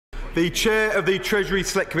The Chair of the Treasury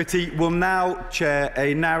Select Committee will now chair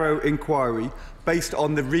a narrow inquiry based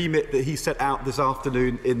on the remit that he set out this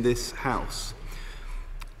afternoon in this House.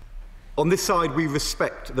 On this side, we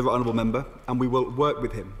respect the honourable member and we will work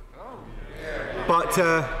with him. But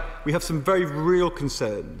we have some very real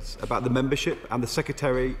concerns about the membership and the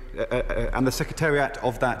secretariat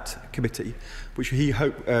of that committee, which we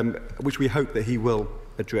hope that he will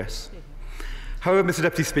address. However, Mr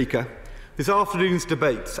Deputy Speaker, this afternoon's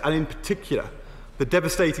debates, and in particular the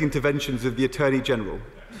devastating interventions of the Attorney-General,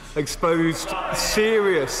 exposed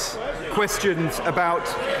serious questions about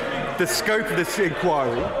the scope of this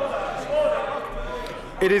inquiry.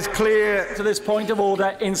 It is clear... To this point of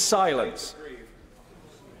order, in silence.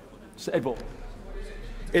 Sir Edward.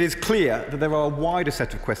 It is clear that there are a wider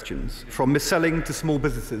set of questions, from mis-selling to small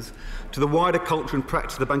businesses, to the wider culture and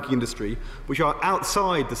practice of the banking industry, which are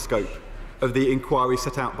outside the scope of the inquiry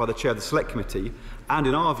set out by the Chair of the Select Committee, and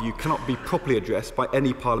in our view cannot be properly addressed by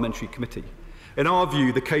any parliamentary committee. In our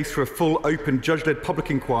view, the case for a full, open, judge-led public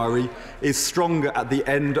inquiry is stronger at the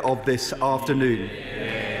end of this afternoon,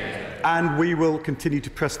 and we will continue to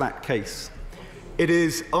press that case. It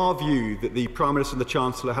is our view that the Prime Minister and the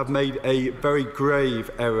Chancellor have made a very grave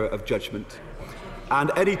error of judgment, and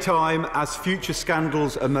any time as future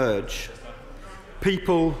scandals emerge,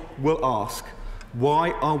 people will ask, why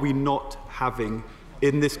are we not having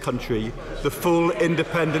in this country the full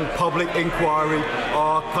independent public inquiry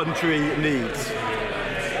our country needs?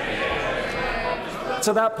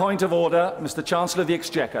 To that point of order, Mr Chancellor of the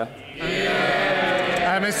Exchequer.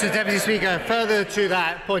 Mr Deputy Speaker, further to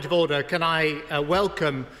that point of order, can I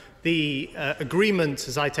welcome the agreement,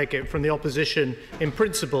 as I take it, from the opposition in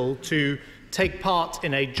principle to take part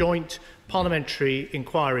in a joint parliamentary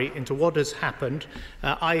inquiry into what has happened.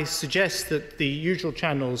 I suggest that the usual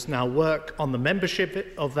channels now work on the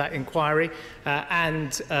membership of that inquiry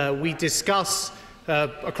and we discuss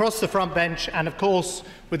across the front bench and, of course,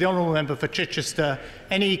 with the honourable member for Chichester,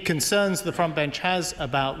 any concerns the front bench has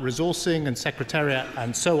about resourcing and secretariat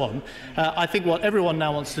and so on. I think what everyone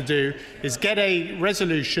now wants to do is get a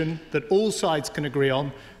resolution that all sides can agree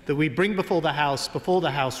on, that we bring before the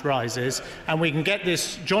House rises, and we can get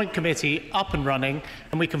this joint committee up and running,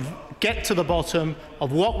 and we can get to the bottom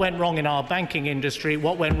of what went wrong in our banking industry,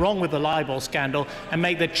 what went wrong with the libel scandal, and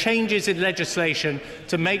make the changes in legislation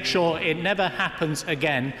to make sure it never happens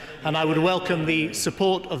again. And I would welcome the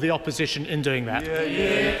support of the opposition in doing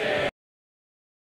that.